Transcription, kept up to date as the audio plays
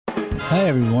Hi,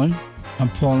 everyone. I'm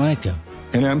Paul Anka.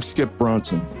 And I'm Skip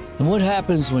Bronson. And what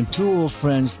happens when two old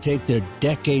friends take their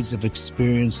decades of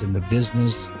experience in the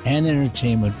business and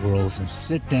entertainment worlds and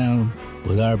sit down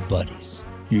with our buddies?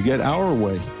 You get Our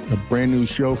Way, a brand new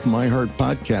show from iHeart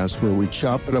Podcast where we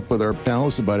chop it up with our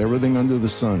pals about everything under the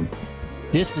sun.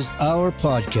 This is our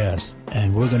podcast,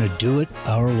 and we're going to do it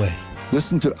our way.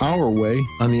 Listen to Our Way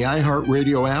on the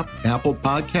iHeartRadio app, Apple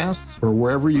Podcasts, or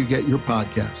wherever you get your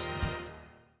podcasts.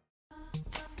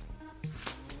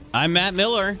 I'm Matt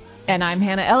Miller. And I'm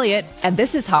Hannah Elliott, and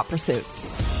this is Hot Pursuit.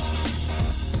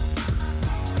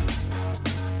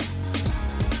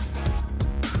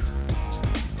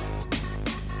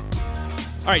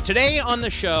 All right, today on the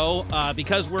show,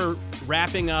 because we're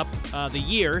wrapping up the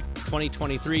year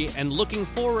 2023 and looking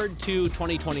forward to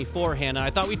 2024, Hannah, I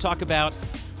thought we'd talk about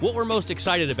what we're most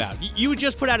excited about. You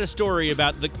just put out a story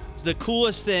about the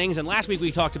coolest things, and last week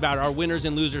we talked about our winners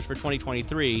and losers for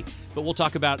 2023, but we'll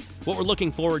talk about what we're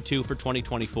looking forward to for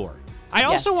 2024. I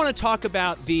also want to talk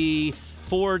about the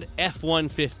Ford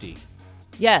F-150.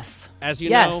 Yes. As you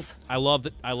know, I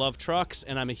love trucks,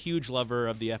 and I'm a huge lover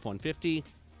of the F-150,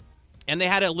 and they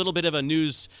had a little bit of a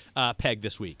news peg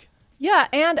this week. Yeah,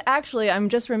 and actually, I'm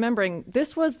just remembering,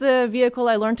 this was the vehicle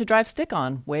I learned to drive stick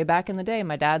on way back in the day,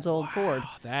 my dad's old Ford.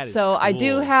 That is so cool. I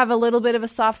do have a little bit of a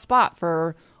soft spot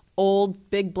for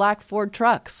old, big black Ford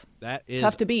trucks. That is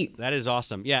tough to beat. That is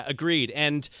awesome. Yeah, agreed.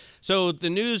 And so the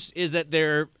news is that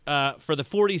they're, for the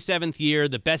 47th year,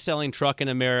 the best-selling truck in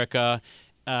America.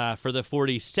 For the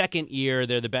 42nd year,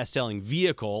 they're the best-selling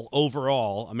vehicle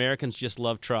overall. Americans just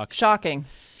love trucks. Shocking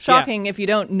if you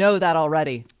don't know that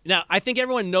already. Now, I think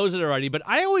everyone knows it already, but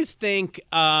I always think,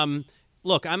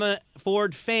 look, I'm a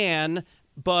Ford fan,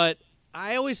 but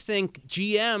I always think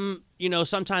GM,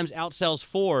 sometimes outsells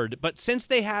Ford. But since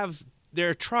they have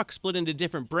their trucks split into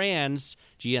different brands,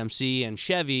 GMC and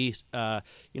Chevy,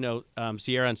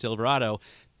 Sierra and Silverado,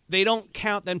 they don't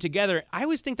count them together. I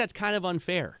always think that's kind of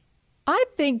unfair. I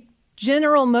think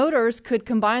General Motors could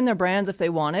combine their brands if they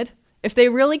wanted. If they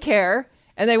really care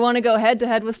and they want to go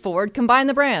head-to-head with Ford, combine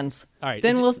the brands. All right.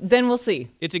 Then we'll see.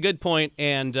 It's a good point,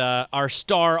 and our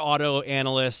star auto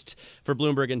analyst for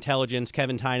Bloomberg Intelligence,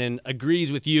 Kevin Tynan,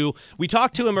 agrees with you. We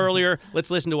talked to him earlier. Let's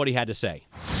listen to what he had to say.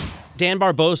 Dan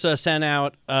Barbosa sent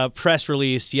out a press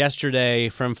release yesterday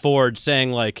from Ford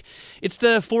saying, it's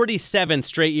the 47th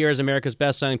straight year as America's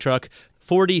best-selling truck,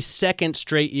 42nd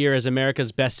straight year as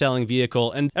America's best-selling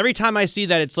vehicle. And every time I see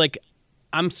that, it's like,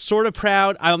 I'm sort of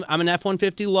proud. I'm an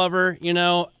F-150 lover.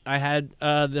 I had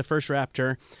the first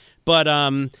Raptor. But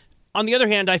on the other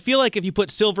hand, I feel like if you put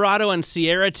Silverado and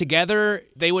Sierra together,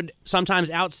 they would sometimes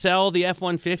outsell the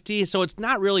F-150. So it's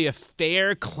not really a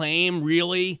fair claim,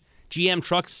 really. GM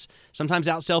trucks sometimes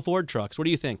outsell Ford trucks. What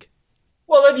do you think?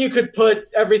 Well, then you could put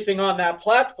everything on that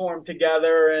platform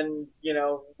together and,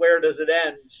 where does it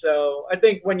end? So I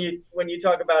think when you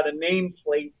talk about a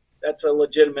nameplate, that's a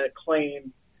legitimate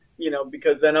claim,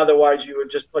 because then otherwise you would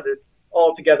just put it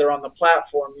all together on the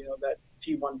platform, that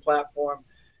T1 platform,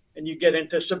 and you get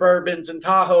into Suburbans and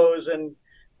Tahoes, and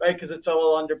right, because it's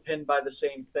all underpinned by the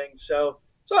same thing. So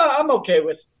I'm okay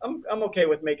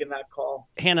with making that call.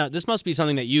 Hannah, this must be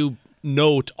something that you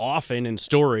note often in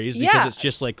stories because it's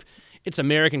just it's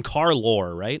American car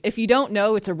lore, right? If you don't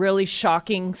know, it's a really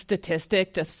shocking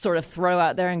statistic to sort of throw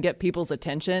out there and get people's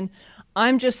attention.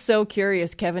 I'm just so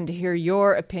curious, Kevin, to hear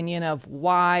your opinion of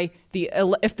why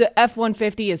if the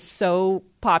F-150 is so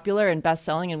popular and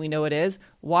best-selling, and we know it is,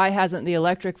 why hasn't the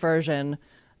electric version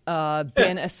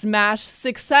been a smash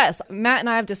success? Matt and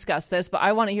I have discussed this, but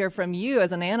I want to hear from you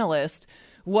as an analyst.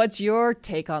 What's your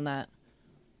take on that?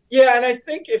 Yeah, and I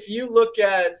think if you look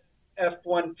at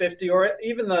F-150 or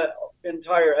even the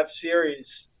entire F-Series,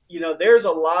 there's a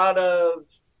lot of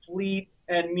fleet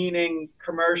and meaning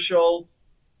commercial.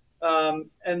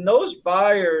 And those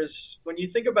buyers, when you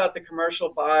think about the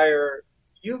commercial buyer,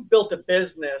 you've built a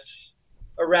business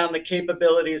around the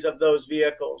capabilities of those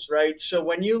vehicles, right? So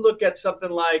when you look at something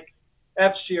like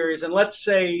F-Series, and let's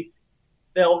say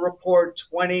they'll report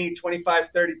 20, 25,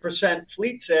 30%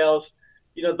 fleet sales,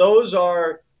 those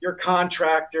are your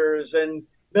contractors and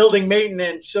building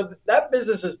maintenance. So that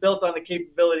business is built on the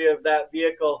capability of that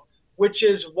vehicle, which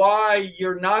is why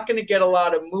you're not going to get a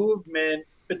lot of movement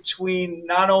between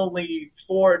not only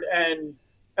Ford and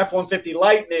F-150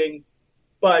 Lightning,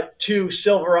 but to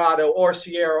Silverado or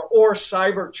Sierra or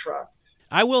Cybertruck.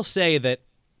 I will say that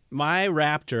my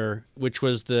Raptor, which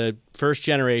was the first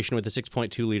generation with the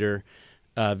 6.2 liter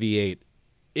V8,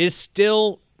 is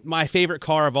still my favorite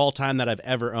car of all time that I've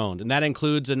ever owned, and that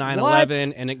includes a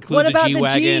 911 and it includes what about a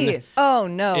G-Wagon. The G? Oh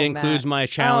no, it includes Matt. my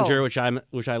Challenger, which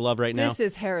I love right now. This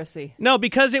is heresy. No,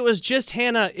 because it was just,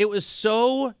 Hannah, it was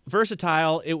so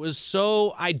versatile.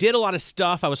 I did a lot of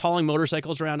stuff. I was hauling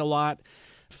motorcycles around a lot.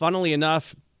 Funnily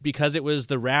enough, because it was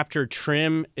the Raptor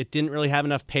trim, it didn't really have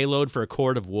enough payload for a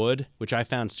cord of wood, which I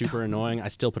found super annoying. I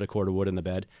still put a cord of wood in the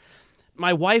bed.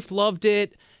 My wife loved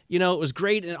it. You know, it was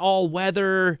great in all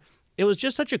weather. It was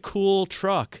just such a cool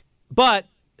truck. But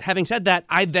having said that,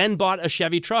 I then bought a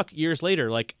Chevy truck years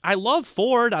later. Like, I love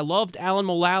Ford. I loved Alan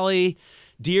Mulally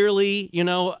dearly. You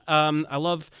know, I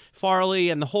love Farley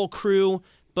and the whole crew.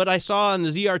 But I saw in the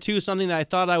ZR2 something that I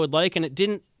thought I would like, and it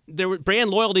didn't. Brand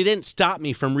loyalty didn't stop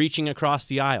me from reaching across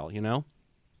the aisle, you know?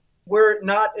 We're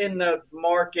not in the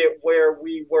market where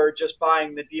we were just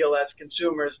buying the deal as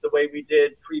consumers the way we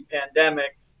did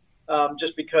pre-pandemic.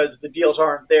 Just because the deals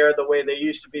aren't there the way they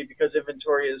used to be, because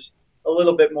inventory is a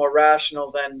little bit more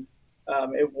rational than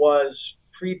it was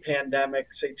pre-pandemic,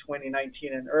 say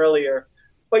 2019 and earlier.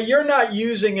 But you're not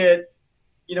using it,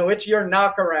 you know, it's your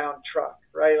knockaround truck,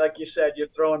 right? Like you said, you're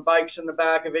throwing bikes in the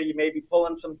back of it. You may be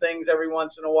pulling some things every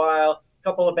once in a while, a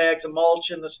couple of bags of mulch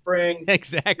in the spring.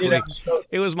 Exactly. You know, so.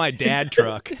 It was my dad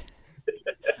truck.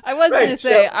 I was Right, going to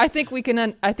say, so- I think we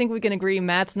can agree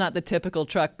Matt's not the typical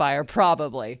truck buyer,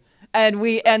 probably.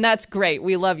 And that's great.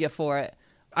 We love you for it.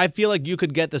 I feel like you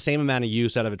could get the same amount of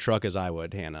use out of a truck as I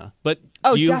would, Hannah. But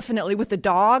Oh, definitely with the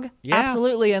dog. Yeah.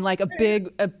 Absolutely. And like a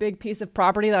big piece of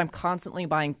property that I'm constantly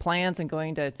buying plants and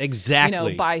going to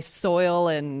Exactly. buy soil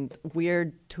and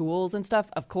weird tools and stuff.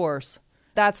 Of course.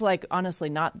 That's like honestly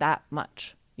not that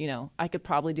much. You know, I could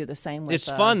probably do the same with It's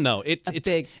fun though. It's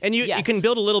big, and you yes. can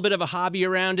build a little bit of a hobby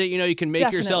around it. You know, you can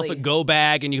make yourself a Definitely. go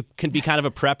bag, and you can be kind of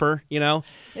a prepper. You know,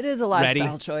 It is a Ready?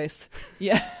 lifestyle choice.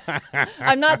 Yeah.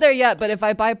 I'm not there yet, but if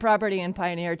I buy property in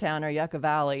Pioneer Town or Yucca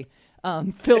Valley,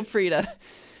 feel free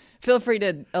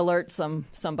to alert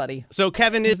somebody. So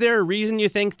Kevin, is there a reason you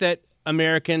think that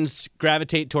Americans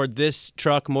gravitate toward this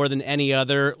truck more than any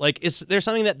other? Like, is there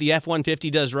something that the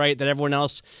F-150 does right that everyone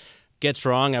else gets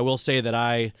wrong? I will say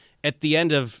that at the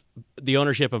end of the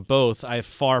ownership of both, I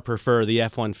far prefer the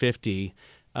F-150.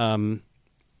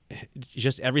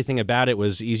 Just everything about it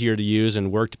was easier to use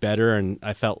and worked better, and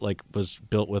I felt like was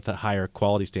built with a higher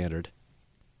quality standard.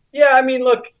 Yeah, I mean,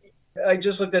 look, I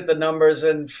just looked at the numbers,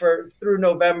 and through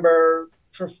November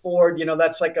for Ford, you know,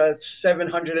 that's like a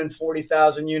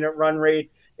 740,000 unit run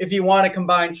rate. If you want to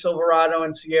combine Silverado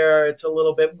and Sierra, it's a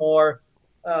little bit more.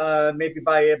 Maybe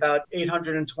by about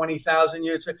 820,000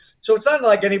 units. So it's not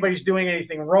like anybody's doing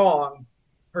anything wrong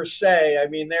per se. I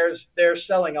mean, they're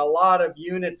selling a lot of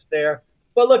units there.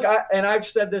 But look, I've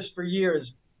said this for years,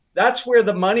 that's where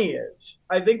the money is.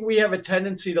 I think we have a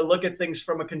tendency to look at things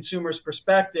from a consumer's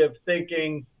perspective,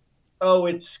 thinking, oh,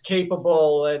 it's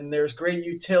capable and there's great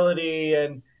utility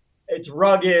and it's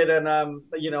rugged and I'm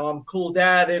cool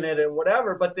dad in it and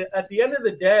whatever. But at the end of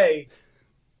the day,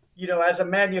 you know, as a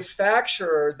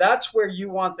manufacturer, that's where you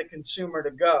want the consumer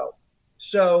to go.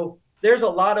 So there's a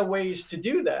lot of ways to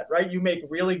do that, right? You make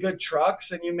really good trucks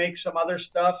and you make some other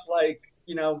stuff like,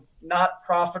 you know, not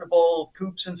profitable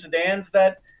coupes and sedans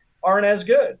that aren't as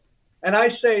good. And I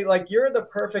say, like, you're the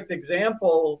perfect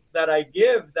example that I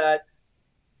give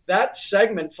that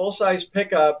segment, full-size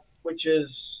pickup, which is,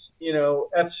 you know,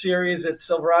 F-Series, it's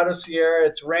Silverado, Sierra,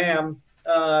 it's Ram,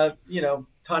 you know,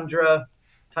 Tundra,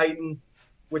 Titan,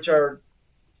 which are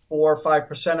 4 or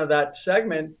 5% of that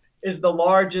segment, is the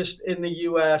largest in the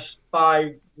U.S.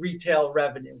 by retail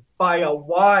revenue, by a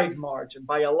wide margin,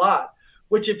 by a lot,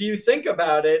 which if you think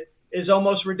about it is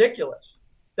almost ridiculous.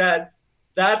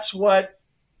 That's what,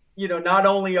 you know, not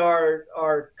only are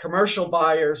commercial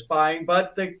buyers buying,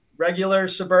 but the regular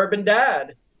suburban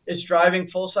dad is driving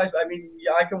full size. I mean,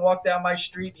 I can walk down my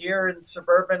street here in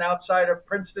suburban outside of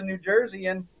Princeton, New Jersey,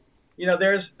 and you know,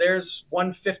 there's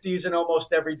 150s in almost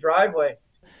every driveway.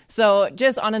 So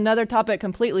just on another topic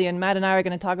completely, and Matt and I are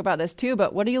going to talk about this too,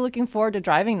 but what are you looking forward to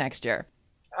driving next year?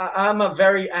 I'm a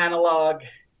very analog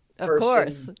person. Of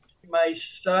course. My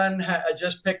son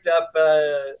just picked up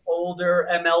an older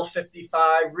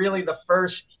ML55, really the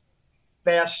first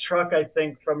fast truck, I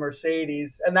think, from Mercedes.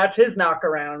 And that's his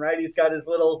knockaround, right? He's got his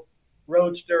little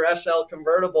Roadster SL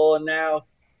convertible, and now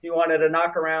he wanted a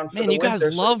knockaround for Man, the you guys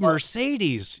winter. love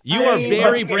Mercedes. You are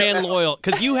very brand loyal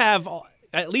because you have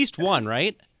at least one,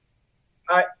 right?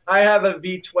 I have a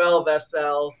V12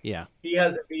 SL. Yeah. He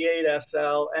has a V8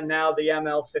 SL, and now the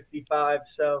ML55.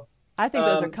 So I think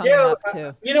those are coming up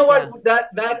too. You know what? Yeah.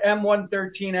 That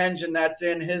M113 engine that's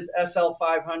in his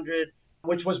SL500,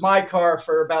 which was my car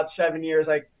for about 7 years.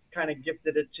 kind of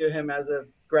gifted it to him as a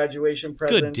graduation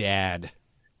present. Good dad.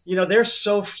 You know, there's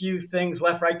so few things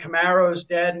left, right? Camaro's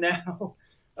dead now.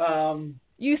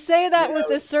 You say that with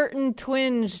a certain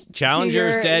twinge.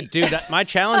 Challenger's dead. Dude, my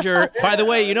Challenger, by the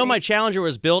way, my Challenger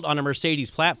was built on a Mercedes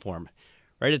platform,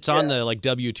 right? It's on the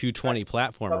W220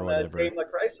 platform or whatever. From the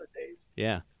Chrysler days.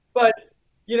 Yeah. But,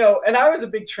 and I was a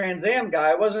big Trans Am guy.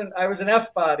 I was an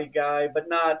F-body guy, but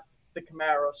not the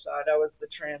Camaro side. I was the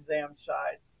Trans Am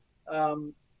side.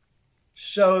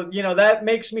 So, that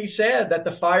makes me sad that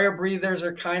the fire breathers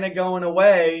are kind of going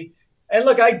away. And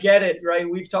look, I get it, right?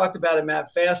 We've talked about it,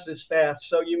 Matt. Fast is fast.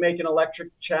 So you make an electric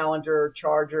Challenger or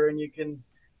Charger and you can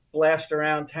blast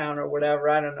around town or whatever.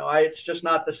 I don't know. It's just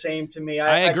not the same to me.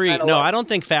 I agree. I don't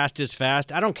think fast is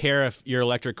fast. I don't care if your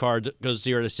electric car goes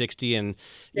 0 to 60 in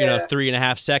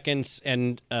 3.5 seconds,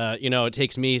 and it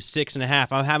takes me 6.5.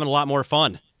 I'm having a lot more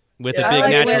fun with a big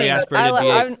naturally aspirated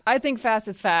V8. I think fast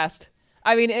is fast.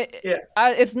 I mean,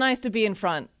 it's nice to be in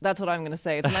front. That's what I'm going to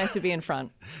say. It's nice to be in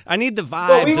front. I need the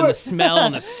vibes and the smell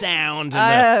and the sound.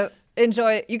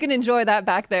 Enjoy it. You can enjoy that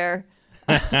back there.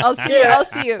 I'll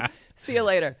see you. See you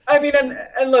later. I mean,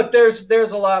 and look,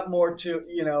 there's a lot more to,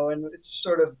 and it's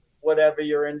sort of whatever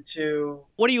you're into.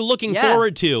 What are you looking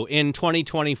forward to in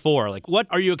 2024? Like, what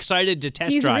are you excited to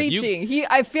test drive? He's reaching.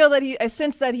 I feel that I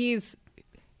sense that he's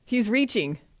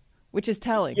reaching, which is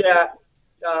telling. Yeah.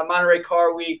 Monterey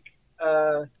Car Week.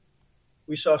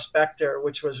 We saw Spectre,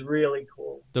 which was really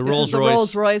cool. The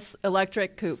Rolls-Royce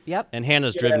electric coupe. Yep. And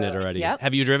Hannah's driven it already. Yep.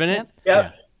 Have you driven it?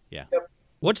 Yep. Yeah. Yep.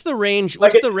 What's the range?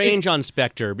 What's the range on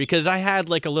Spectre? Because I had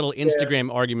like a little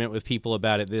Instagram argument with people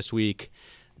about it this week.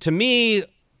 To me,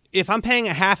 if I'm paying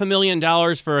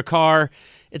 $500,000 for a car,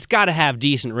 it's got to have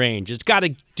decent range. It's got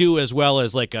to do as well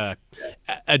as like a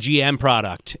GM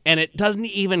product, and it doesn't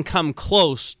even come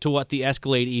close to what the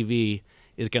Escalade EV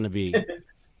is going to be.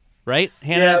 Right,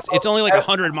 Hannah? Yeah, it's only like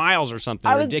 100 miles or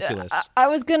something ridiculous. I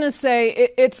was gonna say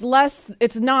it's less.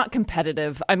 It's not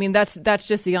competitive. I mean, that's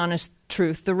just the honest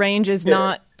truth. The range is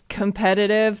not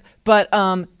competitive. But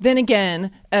then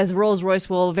again, as Rolls-Royce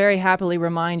will very happily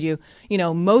remind you,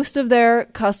 most of their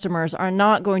customers are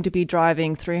not going to be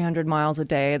driving 300 miles a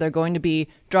day. They're going to be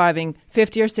driving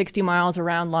 50 or 60 miles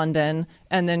around London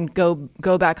and then go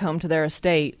back home to their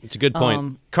estate. It's a good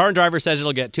point. Car and Driver says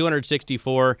it'll get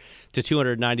 264 to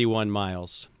 291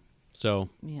 miles. So,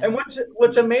 And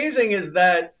what's amazing is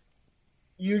that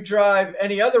you drive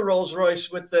any other Rolls-Royce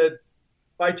with the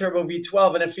bi-turbo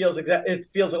V12 and it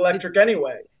feels electric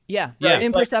anyway. Yeah, right?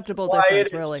 Imperceptible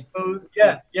difference, really. Smooth.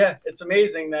 Yeah, it's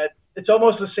amazing that it's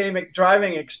almost the same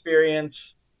driving experience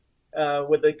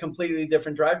with a completely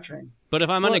different drivetrain. But if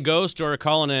I'm on a Ghost or a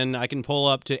Cullinan, I can pull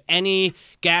up to any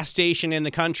gas station in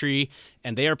the country,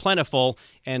 and they are plentiful,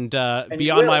 and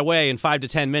be on my way in 5 to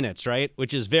 10 minutes, right?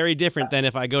 Which is very different than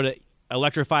if I go to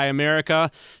Electrify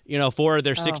America. 4 of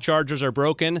their 6 chargers are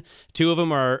broken. 2 of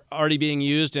them are already being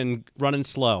used and running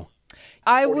slow.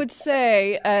 I would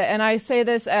say, and I say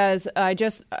this as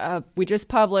we just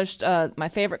published my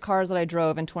favorite cars that I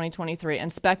drove in 2023,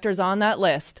 and Spectre's on that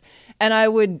list. And I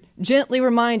would gently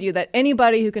remind you that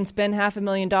anybody who can spend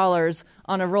 $500,000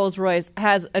 on a Rolls-Royce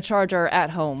has a charger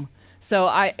at home. So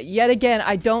I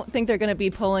don't think they're going to be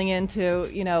pulling into,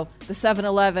 the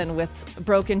 7-Eleven with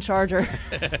broken chargers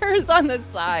on the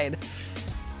side.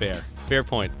 Fair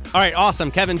point. All right, awesome.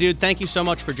 Kevin, dude, thank you so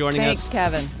much for joining us. Thanks,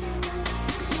 Kevin.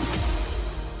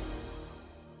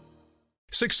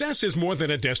 Success is more than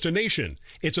a destination.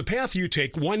 It's a path you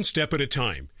take one step at a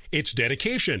time. It's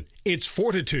dedication, it's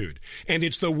fortitude, and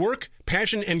it's the work,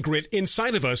 passion, and grit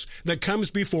inside of us that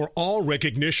comes before all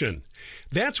recognition.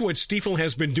 That's what Stifel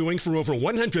has been doing for over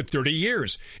 130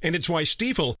 years, and it's why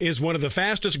Stifel is one of the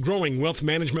fastest growing wealth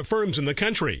management firms in the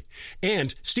country.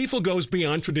 And Stifel goes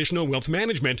beyond traditional wealth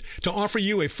management to offer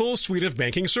you a full suite of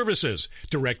banking services,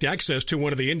 direct access to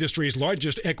one of the industry's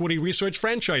largest equity research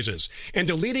franchises, and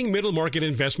a leading middle market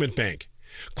investment bank.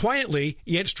 Quietly,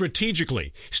 yet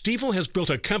strategically, Stifel has built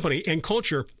a company and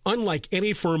culture unlike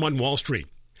any firm on Wall Street.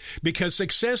 Because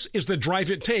success is the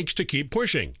drive it takes to keep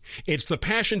pushing. It's the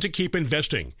passion to keep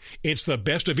investing. It's the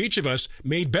best of each of us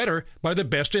made better by the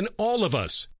best in all of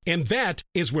us. And that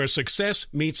is where success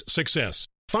meets success.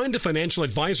 Find a financial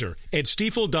advisor at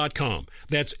Stifel.com.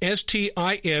 That's Stifel.com.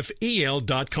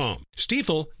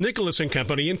 Stifel, Nicholas &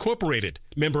 Company, Incorporated.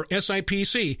 Member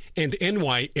SIPC and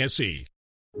NYSE.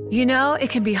 It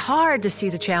can be hard to see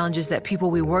the challenges that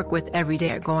people we work with every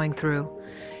day are going through.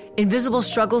 Invisible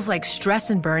struggles like stress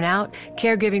and burnout,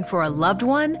 caregiving for a loved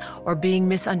one, or being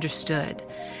misunderstood.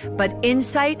 But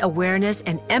insight, awareness,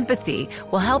 and empathy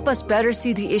will help us better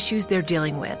see the issues they're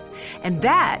dealing with. And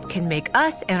that can make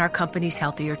us and our companies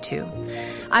healthier too.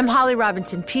 I'm Holly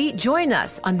Robinson Peete. Join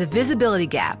us on The Visibility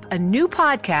Gap, a new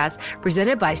podcast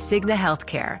presented by Cigna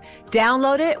Healthcare.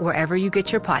 Download it wherever you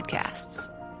get your podcasts.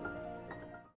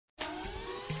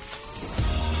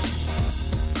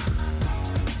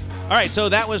 All right, so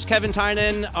that was Kevin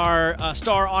Tynan, our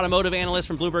star automotive analyst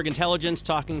from Bloomberg Intelligence,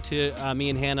 talking to me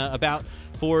and Hannah about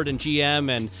Ford and GM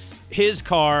and his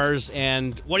cars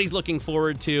and what he's looking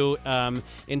forward to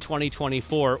in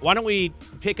 2024. Why don't we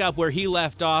pick up where he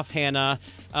left off, Hannah?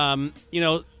 The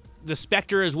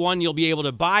Spectre is one you'll be able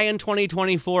to buy in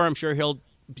 2024. I'm sure he'll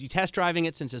be test driving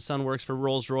it since his son works for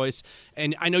Rolls-Royce.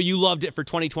 And I know you loved it for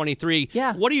 2023.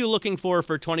 Yeah. What are you looking for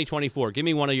 2024? Give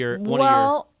me one of your...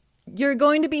 You're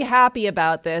going to be happy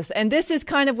about this, and this is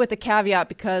kind of with a caveat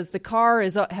because the car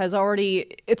has already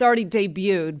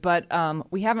debuted, but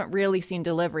we haven't really seen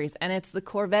deliveries, and it's the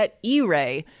Corvette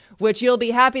E-Ray, which you'll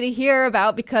be happy to hear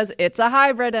about because it's a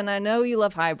hybrid, and I know you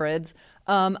love hybrids.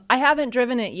 I haven't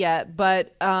driven it yet,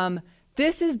 but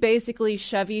this is basically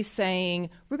Chevy saying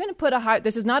we're going to put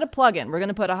this is not a plug-in. We're going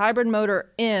to put a hybrid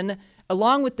motor in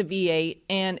along with the V8,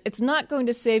 and it's not going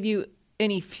to save you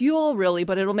any fuel really,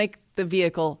 but it'll make the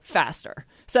vehicle faster.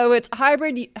 So it's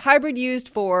hybrid used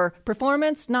for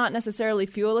performance, not necessarily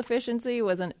fuel efficiency,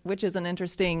 which is an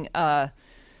interesting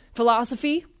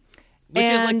philosophy. Which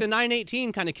is like the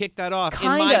 918 kind of kicked that off in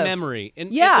my memory.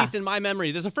 At least in my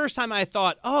memory. This is the first time I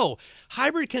thought,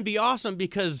 hybrid can be awesome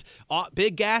because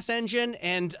big gas engine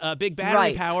and big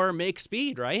battery power make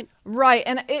speed, right? Right.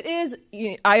 And it is,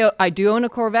 I do own a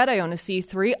Corvette. I own a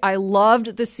C3. I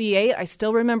loved the C8. I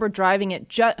still remember driving it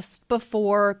just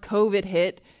before COVID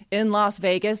hit in Las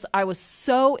Vegas. I was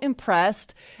so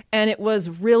impressed. And it was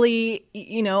really,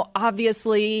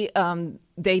 obviously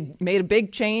they made a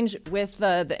big change with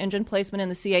the engine placement in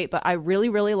the C8, but I really,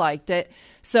 really liked it.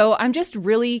 So I'm just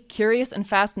really curious and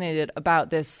fascinated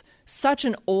about this. Such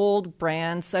an old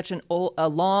brand, a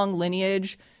long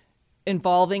lineage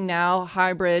involving now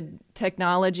hybrid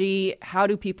technology. How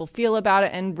do people feel about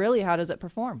it? And really, how does it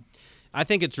perform? I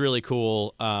think it's really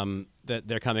cool that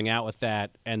they're coming out with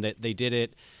that and that they did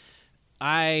it.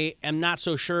 I am not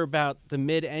so sure about the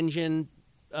mid-engine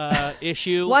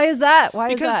issue. Why is that?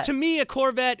 Because to me, a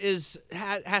Corvette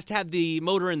has to have the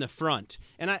motor in the front.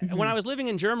 And when I was living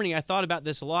in Germany, I thought about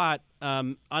this a lot.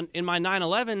 In my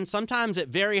 911, sometimes at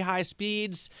very high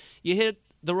speeds, you hit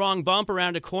the wrong bump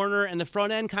around a corner and the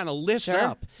front end kind of lifts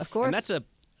up. Of course. And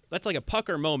that's like a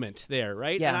pucker moment there,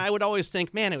 right? Yeah. And I would always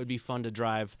think, man, it would be fun to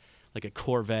drive like a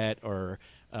Corvette or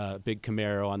a big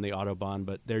Camaro on the Autobahn,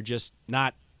 but they're just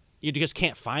not. You just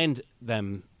can't find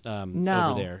them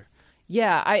over there.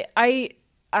 Yeah,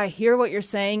 I hear what you're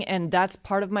saying, and that's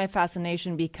part of my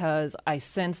fascination because I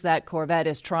sense that Corvette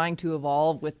is trying to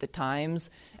evolve with the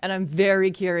times, and I'm very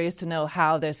curious to know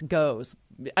how this goes.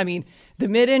 I mean, the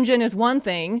mid-engine is one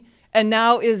thing, and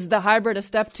now is the hybrid a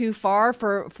step too far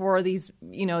for these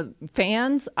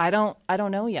fans? I don't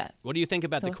know yet. What do you think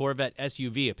about the Corvette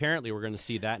SUV? Apparently, we're going to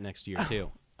see that next year too.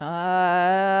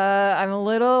 I'm a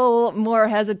little more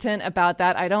hesitant about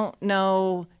that. I don't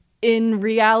know in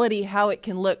reality how it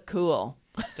can look cool.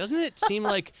 Doesn't it seem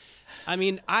like,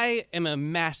 I am a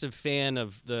massive fan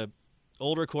of the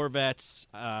older Corvettes.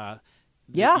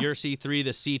 Your C3, the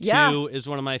C2 is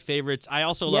one of my favorites. I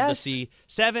also love the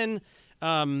C7.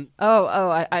 I'm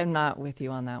not with you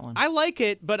on that one. I like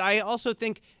it, but I also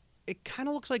think it kind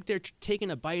of looks like they're taking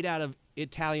a bite out of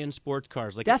Italian sports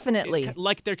cars. Definitely.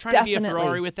 Like they're trying to be a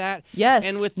Ferrari with that. Yes,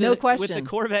 and with no question. With the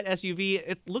Corvette SUV,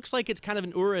 it looks like it's kind of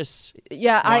an Urus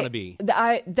wannabe.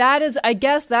 I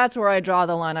guess that's where I draw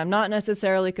the line. I'm not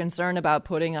necessarily concerned about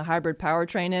putting a hybrid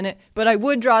powertrain in it, but I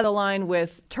would draw the line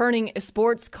with turning a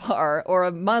sports car or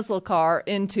a muscle car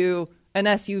into an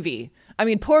SUV. I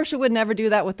mean, Porsche would never do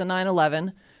that with the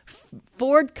 911.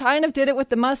 Ford kind of did it with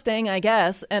the Mustang, I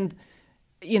guess, and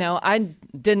I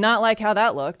did not like how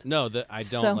that looked. No, I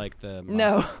don't like the Mustang.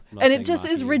 No, and it just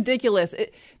is ridiculous.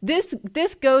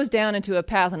 This goes down into a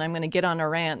path, and I'm going to get on a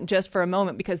rant just for a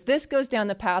moment, because this goes down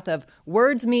the path of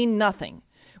words mean nothing,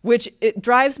 which it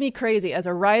drives me crazy as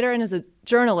a writer and as a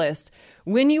journalist.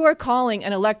 When you are calling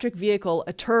an electric vehicle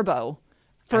a turbo,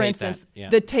 for instance,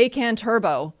 the Taycan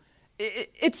Turbo,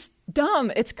 it's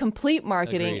dumb. It's complete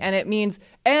marketing. Agreed. And it means,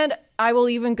 and I will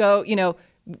even go,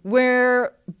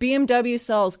 where BMW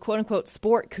sells quote-unquote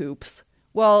sport coupes,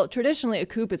 well, traditionally a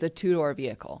coupe is a two-door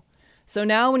vehicle. So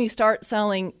now when you start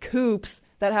selling coupes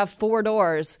that have four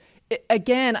doors,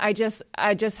 again, I just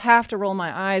have to roll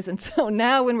my eyes. And so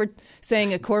now when we're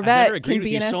saying a Corvette can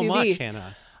be an SUV, so much,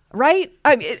 Hannah. Right?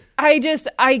 I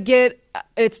get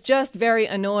it's just very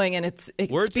annoying, and it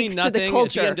Words speaks mean nothing. to the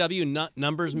culture. At BMW,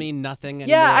 numbers mean nothing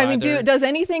anymore. Yeah, I mean, either. does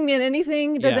anything mean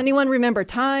anything? Does Yeah. anyone remember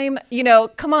time?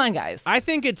 Come on, guys. I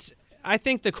think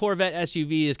the Corvette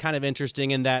SUV is kind of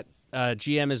interesting in that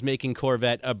GM is making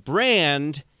Corvette a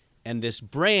brand, and this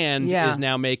brand is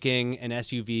now making an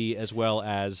SUV as well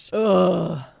as.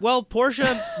 Well,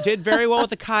 Porsche did very well with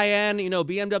the Cayenne.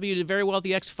 BMW did very well with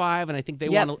the X5, and I think they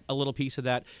want a little piece of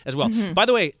that as well. Mm-hmm. By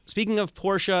the way, speaking of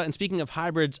Porsche and speaking of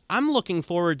hybrids, I'm looking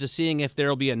forward to seeing if there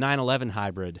will be a 911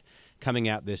 hybrid coming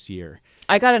out this year.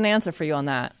 I got an answer for you on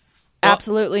that.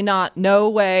 Absolutely not. No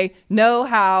way. No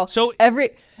how. So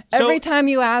every time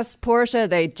you ask Porsche,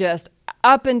 they just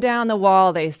up and down the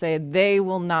wall. They say they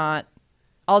will not.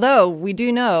 Although we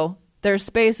do know there's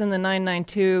space in the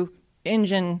 992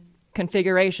 engine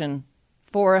configuration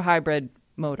for a hybrid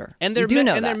motor. And they're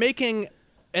making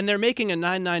a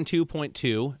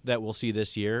 992.2 that we'll see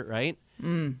this year, right?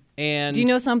 And do you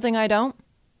know something I don't?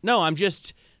 No, I'm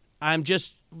just.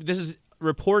 This is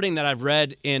reporting that I've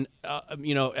read in,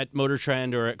 at Motor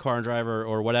Trend or at Car and Driver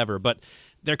or whatever. But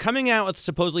they're coming out with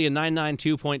supposedly a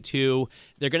 992.2.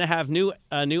 They're going to have new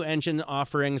engine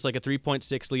offerings like a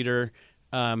 3.6 liter.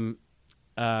 A new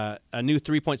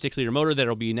 3.6 liter motor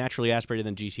that'll be naturally aspirated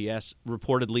than GTS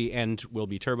reportedly and will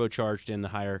be turbocharged in the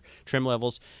higher trim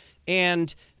levels.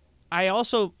 And I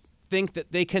also think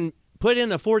that they can put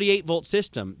in a 48 volt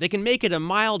system. They can make it a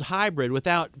mild hybrid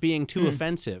without being too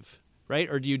offensive, right?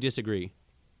 Or do you disagree?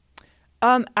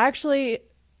 Actually,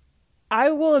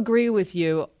 I will agree with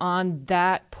you on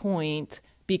that point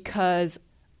because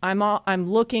I'm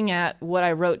looking at what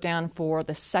I wrote down for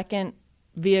the second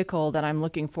vehicle that I'm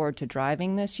looking forward to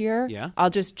driving this year. Yeah. I'll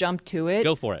just jump to it.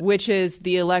 Go for it. Which is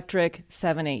the electric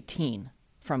 718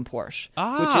 from Porsche,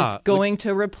 which is going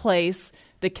to replace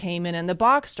the Cayman and the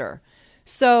Boxster.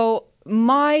 So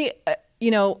my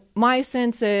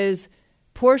sense is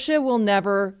Porsche will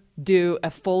never do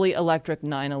a fully electric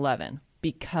 911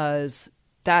 because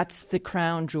that's the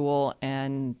crown jewel,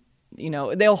 and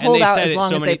they'll hold out as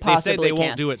long as they possibly can. They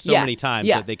won't do it so many times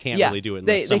that they can't really do it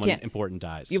unless someone important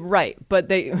dies. Right, but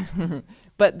they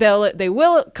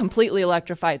will completely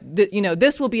electrify.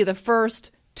 This will be the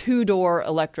first two-door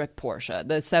electric Porsche,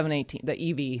 the 718, the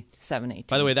EV 718.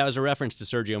 By the way, that was a reference to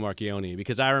Sergio Marchionne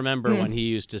because I remember when he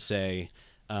used to say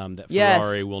that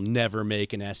Ferrari will never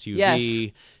make an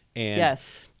SUV. And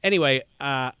anyway,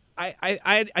 I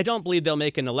don't believe they'll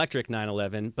make an electric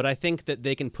 911, but I think that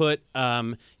they can put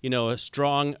a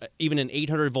strong, even an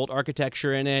 800 volt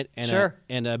architecture in it,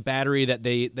 and a battery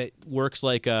that works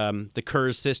like the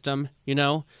KERS system,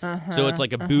 So it's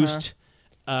like a boost.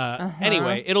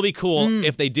 Anyway, it'll be cool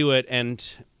if they do it,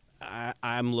 and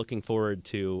I'm looking forward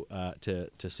to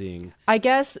seeing. I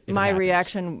guess my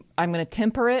reaction, I'm going to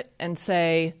temper it and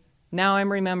say, now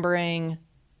I'm remembering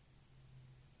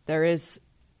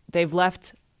they've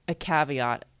left a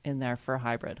caveat in there for a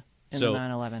hybrid in the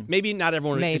 911. Maybe not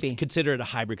everyone would consider it a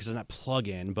hybrid because it's not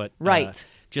plug-in, but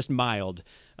just mild.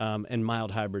 And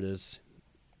mild hybrid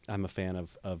I'm a fan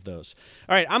of those.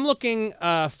 All right, I'm looking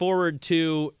forward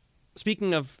to,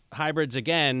 speaking of hybrids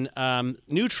again,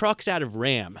 new trucks out of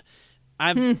Ram.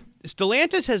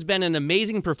 Stellantis has been an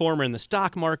amazing performer in the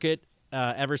stock market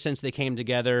ever since they came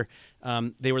together.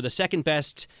 They were the second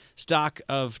best stock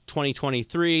of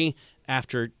 2023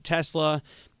 after Tesla.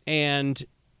 And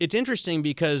it's interesting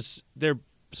because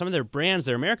some of their brands,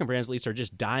 their American brands at least, are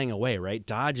just dying away, right?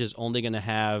 Dodge is only going to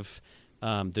have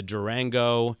the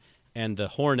Durango and the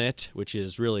Hornet, which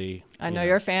is really... I know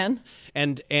you're a fan.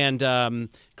 And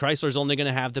Chrysler's only going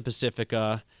to have the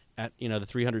Pacifica at the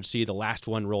 300C. The last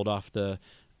one rolled off the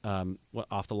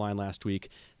line last week.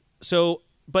 So,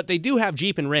 but they do have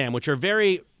Jeep and Ram, which are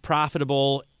very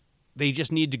profitable. They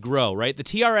just need to grow, right? The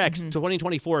TRX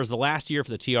 2024 is the last year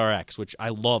for the TRX, which I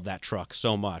love that truck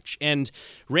so much. And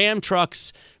Ram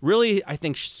trucks really, I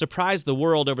think, surprised the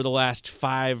world over the last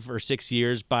 5 or 6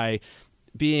 years by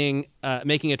making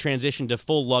a transition to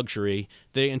full luxury.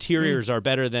 The interiors are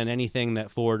better than anything that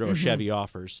Ford or Chevy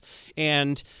offers.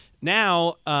 And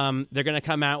now they're going to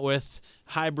come out with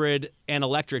hybrid and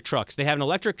electric trucks. They have an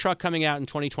electric truck coming out in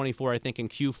 2024, I think in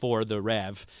Q4, the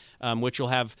REV, which will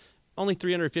have only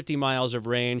 350 miles of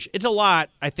range. It's a lot,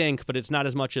 I think, but it's not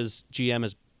as much as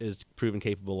GM is proven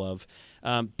capable of.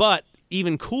 But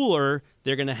even cooler,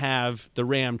 they're going to have the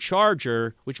Ram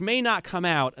Charger, which may not come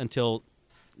out until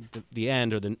the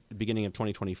end or the beginning of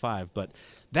 2025. But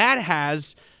that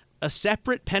has a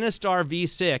separate Pentastar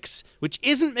V6, which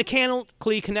isn't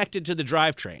mechanically connected to the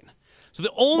drivetrain. So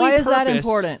the only Why is purpose, that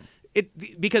important?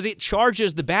 Because it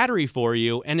charges the battery for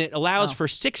you, and it allows for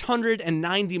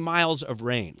 690 miles of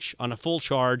range on a full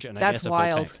charge, and I guess a full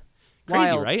wild. tank. Crazy,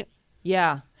 Wild. right?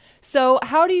 Yeah. So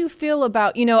how do you feel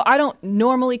about, I don't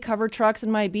normally cover trucks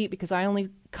in my beat because I only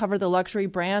cover the luxury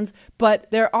brands, but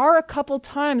there are a couple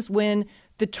times when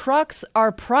the trucks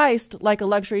are priced like a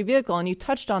luxury vehicle, and you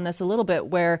touched on this a little bit,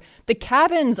 where the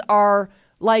cabins are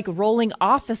like rolling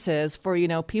offices for,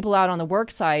 people out on the work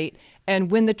site.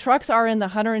 And when the trucks are in the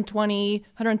 $120,000,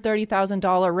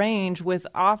 $130,000 range with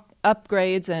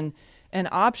upgrades and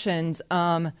options,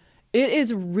 it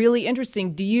is really interesting.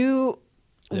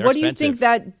 What do you think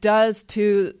that does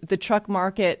to the truck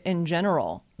market in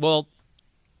general? Well,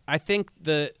 I think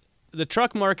the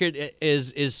truck market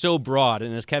is so broad,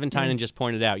 and as Kevin Tynan just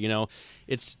pointed out,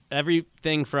 it's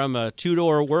everything from a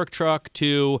 2-door work truck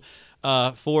to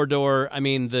a 4-door. I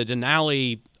mean, the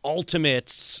Denali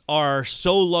Ultimates are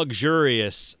so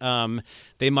luxurious.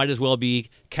 They might as well be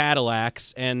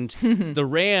Cadillacs. And the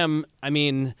Ram, I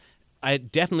mean, I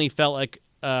definitely felt like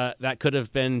that could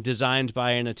have been designed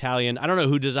by an Italian. I don't know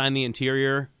who designed the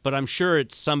interior, but I'm sure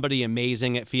it's somebody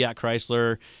amazing at Fiat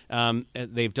Chrysler.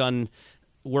 They've done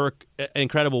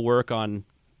incredible work on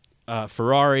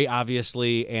Ferrari,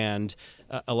 obviously, and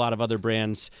a lot of other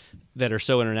brands that are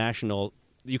so international.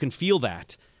 You can feel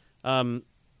that.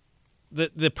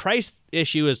 The price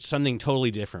issue is something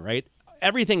totally different, right?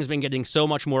 Everything's been getting so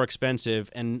much more expensive,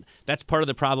 and that's part of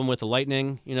the problem with the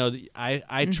Lightning.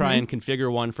 I try and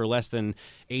configure one for less than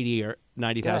 $80,000 or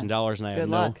 $90,000, and I have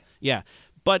luck. Yeah,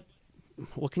 but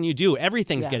what can you do?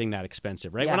 Everything's getting that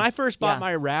expensive, right? Yeah. When I first bought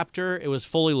my Raptor, it was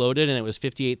fully loaded, and it was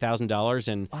 $58,000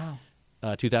 in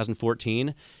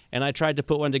 2014. And I tried to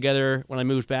put one together when I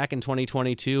moved back in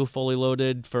 2022, fully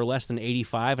loaded for less than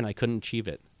 $85,000, and I couldn't achieve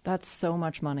it. That's so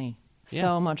much money. Yeah.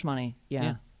 So much money.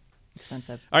 Yeah.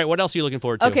 Expensive. All right, what else are you looking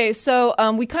forward to? Okay, so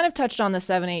we kind of touched on the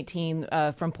 718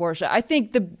 from Porsche. I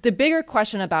think the bigger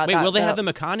question about that... Wait, will they have the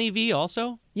Macan EV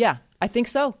also? Yeah, I think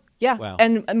so. Yeah. Wow.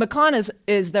 And Macan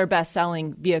is their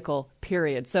best-selling vehicle,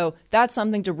 period. So that's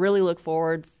something to really look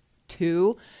forward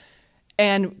to,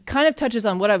 and kind of touches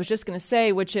on what I was just going to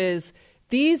say, which is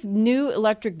these new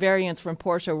electric variants from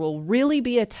Porsche will really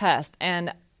be a test,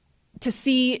 and to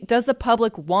see, does the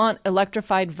public want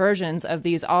electrified versions of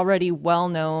these already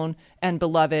well-known and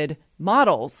beloved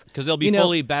models? Because they'll be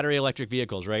fully battery electric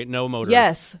vehicles, right? No motor.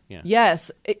 Yes. Yeah.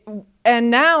 Yes. And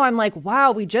now I'm like,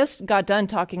 wow, we just got done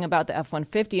talking about the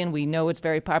F-150, and we know it's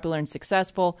very popular and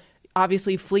successful.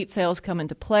 Obviously, fleet sales come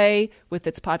into play with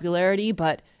its popularity,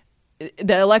 but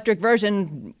the electric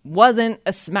version wasn't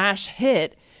a smash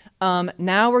hit.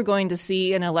 Now we're going to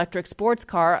see an electric sports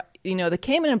car. The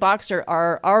Cayman and Boxster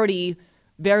are already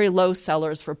very low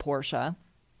sellers for Porsche.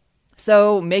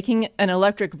 So making an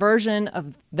electric version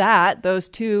of those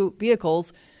two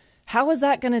vehicles, how is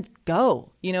that going to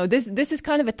go? This is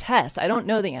kind of a test. I don't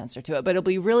know the answer to it, but it'll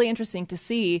be really interesting to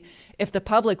see if the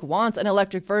public wants an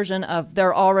electric version of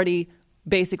their already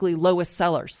basically lowest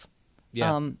sellers.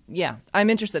 Yeah. I'm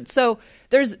interested. So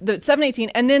there's the 718.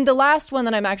 And then the last one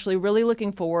that I'm actually really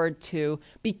looking forward to,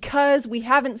 because we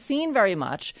haven't seen very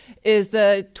much, is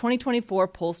the 2024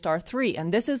 Polestar 3.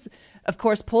 And this is, of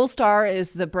course, Polestar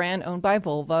is the brand owned by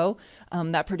Volvo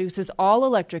that produces all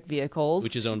electric vehicles.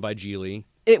 Which is owned by Geely.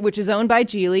 Which is owned by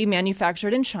Geely,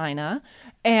 manufactured in China.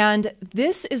 And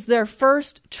this is their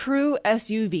first true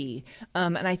SUV.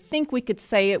 And I think we could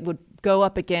say it would go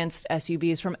up against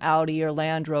SUVs from Audi or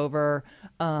Land Rover,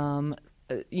 something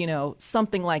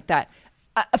like that.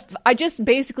 I just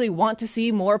basically want to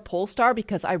see more Polestar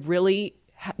because I really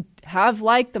have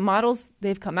liked the models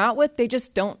they've come out with. They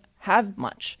just don't have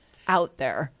much out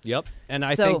there. Yep. And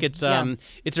I think it's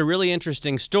a really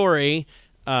interesting story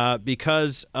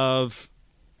because of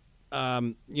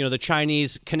the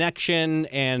Chinese connection,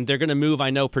 and they're going to move, I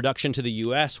know, production to the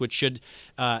U.S., which should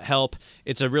help.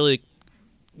 It's a really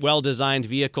well-designed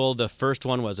vehicle. The first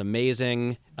one was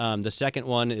amazing. The second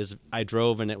one I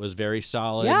drove, and it was very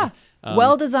solid. Yeah,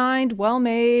 well-designed,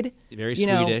 well-made. Very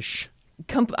Swedish.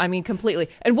 Completely.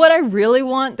 And what I really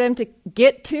want them to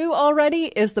get to already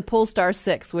is the Polestar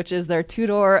 6, which is their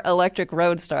two-door electric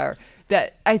roadster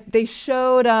that they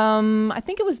showed, I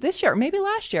think it was this year, or maybe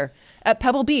last year, at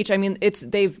Pebble Beach. I mean,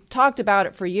 they've talked about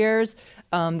it for years.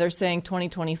 They're saying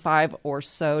 2025 or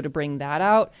so to bring that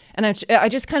out. And I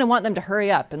just kind of want them to hurry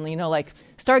up and,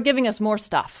 start giving us more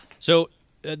stuff. So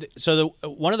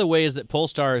one of the ways that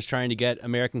Polestar is trying to get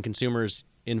American consumers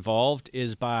involved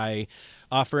is by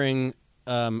offering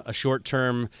a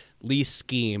short-term lease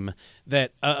scheme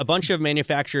that a bunch of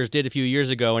manufacturers did a few years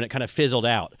ago, and it kind of fizzled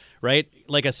out, right?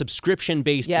 Like a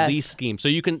subscription-based lease scheme. So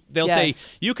they'll say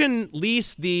you can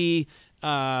lease the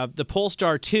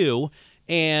Polestar 2,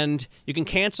 and you can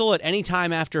cancel at any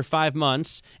time after 5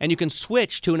 months, and you can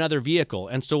switch to another vehicle.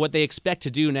 And so what they expect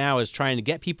to do now is trying to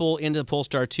get people into the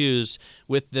Polestar 2s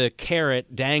with the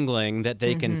carrot dangling that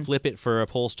they can flip it for a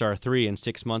Polestar 3 in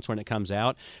 6 months when it comes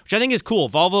out, which I think is cool.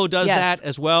 Volvo does that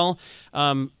as well.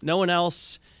 No one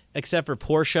else except for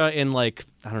Porsche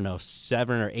in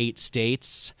 7 or 8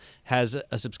 states has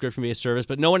a subscription-based service,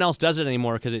 but no one else does it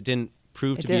anymore because it didn't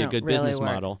prove to be a good business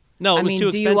model. No, it was too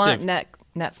expensive. Do you want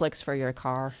Netflix for your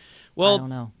car? Well, I don't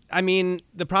know. I mean,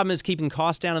 the problem is keeping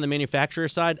costs down on the manufacturer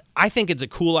side. I think it's a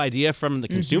cool idea from the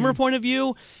consumer point of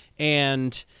view,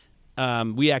 and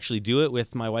we actually do it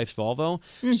with my wife's Volvo.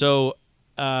 So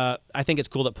I think it's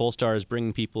cool that Polestar is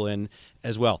bringing people in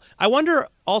as well. I wonder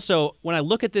also, when I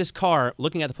look at this car,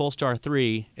 looking at the Polestar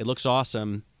 3, it looks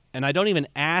awesome. And I don't even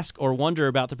ask or wonder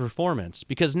about the performance,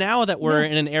 because now that we're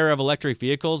in an era of electric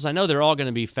vehicles, I know they're all going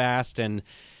to be fast, and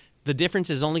the difference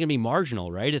is only going to be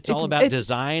marginal, right? It's all about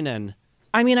design and.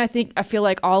 I mean, I feel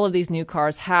like all of these new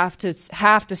cars have to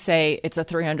say it's a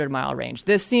 300-mile range.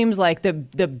 This seems like the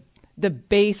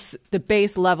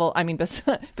base level. I mean,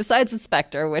 besides the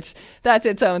Spectre, which that's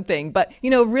its own thing, but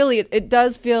really it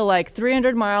does feel like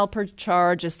 300 mile per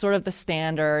charge is sort of the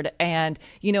standard, and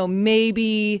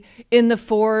maybe in the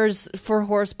 4s for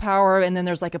horsepower, and then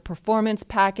there's like a performance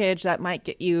package that might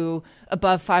get you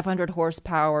above 500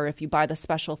 horsepower if you buy the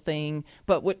special thing,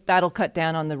 but that'll cut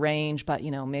down on the range. But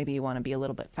maybe you want to be a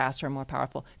little bit faster and more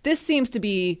powerful. This seems to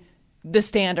be the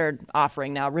standard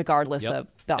offering now, regardless of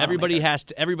the everybody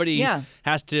automaker.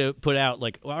 has to put out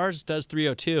ours does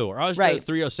 302 or ours does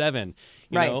 307.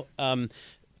 You know,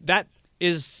 that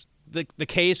is the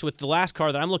case with the last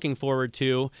car that I'm looking forward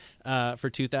to for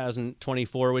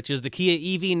 2024, which is the Kia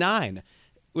EV9.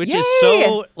 Which is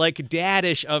so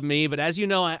daddish of me, but as you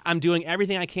know, I'm doing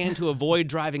everything I can to avoid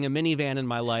driving a minivan in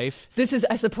my life.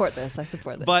 I support this.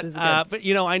 But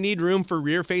I need room for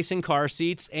rear-facing car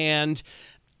seats, and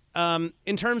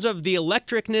in terms of the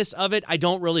electricness of it, I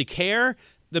don't really care.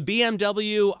 The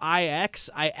BMW iX,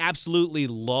 I absolutely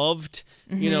loved,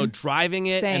 driving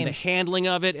it. Same. And the handling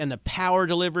of it and the power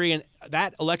delivery. And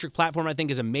that electric platform, I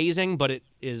think, is amazing, but it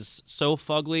is so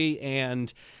fugly,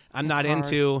 and I'm not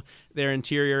into their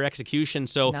interior execution.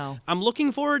 So I'm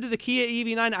looking forward to the Kia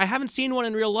EV9. I haven't seen one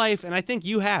in real life, and I think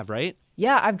you have, right?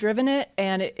 Yeah, I've driven it,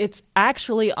 and it's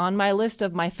actually on my list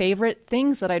of my favorite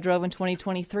things that I drove in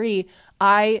 2023.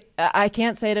 I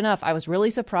can't say it enough. I was really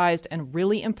surprised and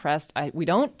really impressed. We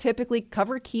don't typically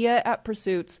cover Kia at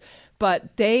Pursuits,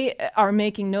 but they are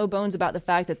making no bones about the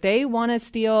fact that they want to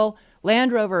steal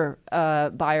Land Rover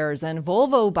buyers and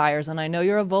Volvo buyers, and I know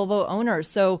you're a Volvo owner,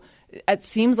 so it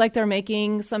seems like they're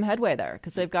making some headway there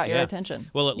because they've got your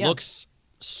attention. Well, it looks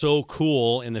so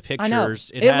cool in the pictures.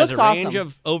 I know. It has looks a range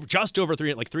awesome. of just over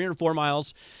 304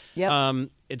 miles. Yep.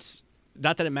 It's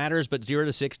not that it matters, but 0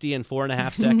 to 60 in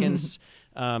 4.5 seconds.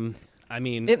 I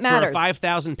mean, it matters. For a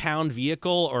 5,000-pound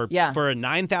vehicle or for a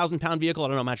 9,000-pound vehicle, I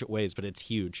don't know how much it weighs, but it's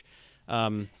huge.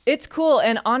 It's cool.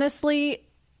 And honestly,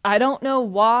 I don't know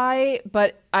why,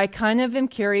 but I kind of am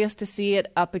curious to see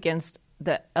it up against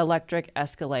the electric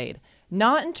Escalade.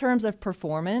 Not in terms of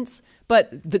performance,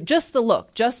 but just the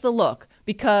look,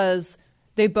 because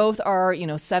they both are,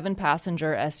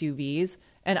 7-passenger SUVs.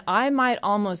 And I might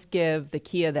almost give the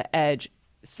Kia the edge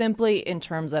simply in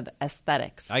terms of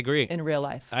aesthetics. I agree. In real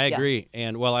life. I agree.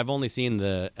 And, I've only seen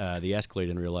the Escalade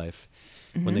in real life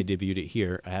when they debuted it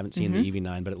here. I haven't seen the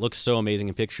EV9, but it looks so amazing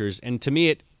in pictures. And to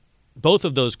me, both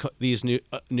of these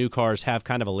new cars have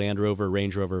kind of a Land Rover,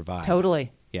 Range Rover vibe.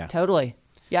 Totally. Yeah. Totally.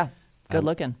 Yeah. Good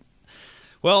looking.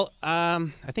 Well, I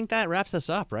think that wraps us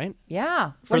up, right?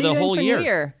 Yeah. For the whole year. New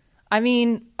Year? I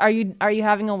mean, are you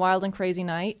having a wild and crazy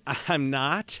night? I'm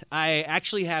not. I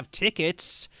actually have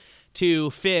tickets to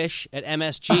Fish at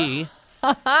MSG,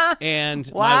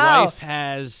 and my wife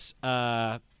has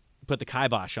put the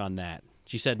kibosh on that.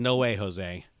 She said, "No way,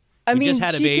 Jose." I we mean, just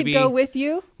had a she baby, could go with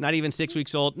you. Not even 6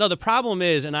 weeks old. No, the problem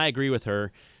is, and I agree with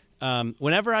her.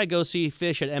 Whenever I go see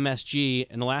Fish at MSG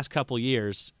in the last couple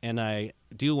years, and I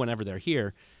do whenever they're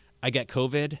here, I get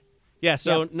COVID. Yeah,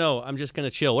 so no, I'm just going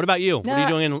to chill. What about you? What are you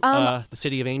doing in the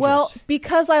City of Angels? Well,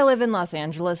 because I live in Los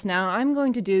Angeles now, I'm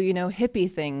going to do,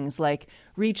 hippie things like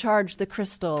recharge the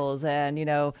crystals and,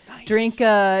 nice.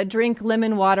 drink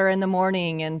lemon water in the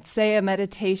morning and say a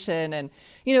meditation and,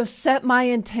 set my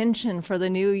intention for the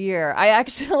new year. I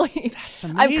actually, That's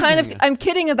amazing. I'm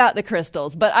kidding about the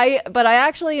crystals, but I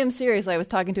actually am serious. I was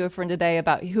talking to a friend today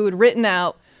about who had written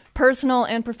out personal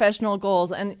and professional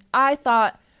goals, and I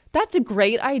thought that's a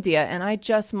great idea, and I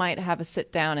just might have a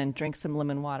sit down and drink some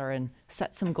lemon water and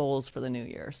set some goals for the new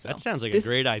year. So that sounds like a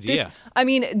great idea.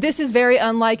 This is very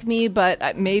unlike me,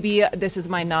 but maybe this is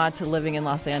my nod to living in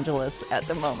Los Angeles at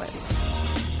the moment.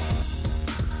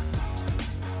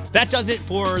 That does it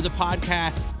for the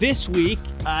podcast this week.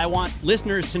 I want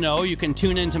listeners to know you can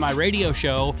tune into my radio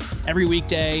show every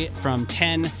weekday from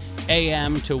 10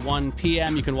 a.m. to 1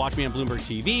 p.m. You can watch me on Bloomberg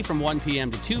TV from 1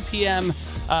 p.m. to 2 p.m.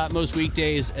 Most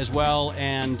weekdays as well.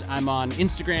 And I'm on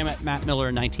Instagram at Matt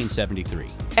Miller 1973.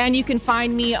 And you can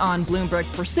find me on Bloomberg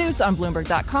Pursuits on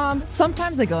Bloomberg.com.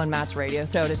 Sometimes I go on Matt's radio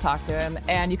show to talk to him.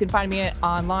 And you can find me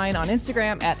online on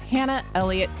Instagram at Hannah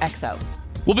Elliott XO.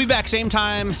 We'll be back same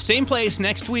time, same place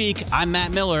next week. I'm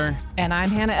Matt Miller. And I'm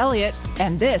Hannah Elliott.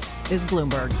 And this is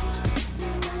Bloomberg.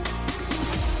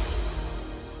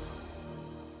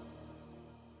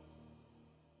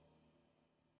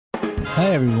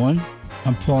 Hi, everyone.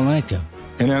 I'm Paul Anka.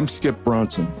 And I'm Skip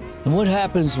Bronson. And what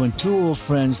happens when two old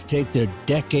friends take their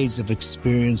decades of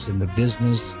experience in the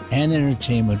business and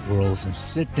entertainment worlds and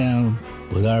sit down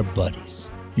with our buddies?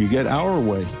 You get Our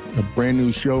Way, a brand new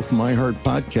show from iHeart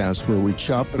Podcast where we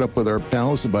chop it up with our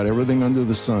pals about everything under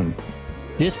the sun.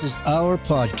 This is our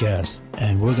podcast,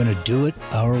 and we're going to do it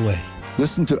our way.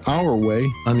 Listen to Our Way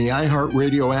on the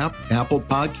iHeartRadio app, Apple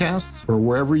Podcasts, or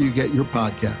wherever you get your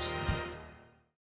podcasts.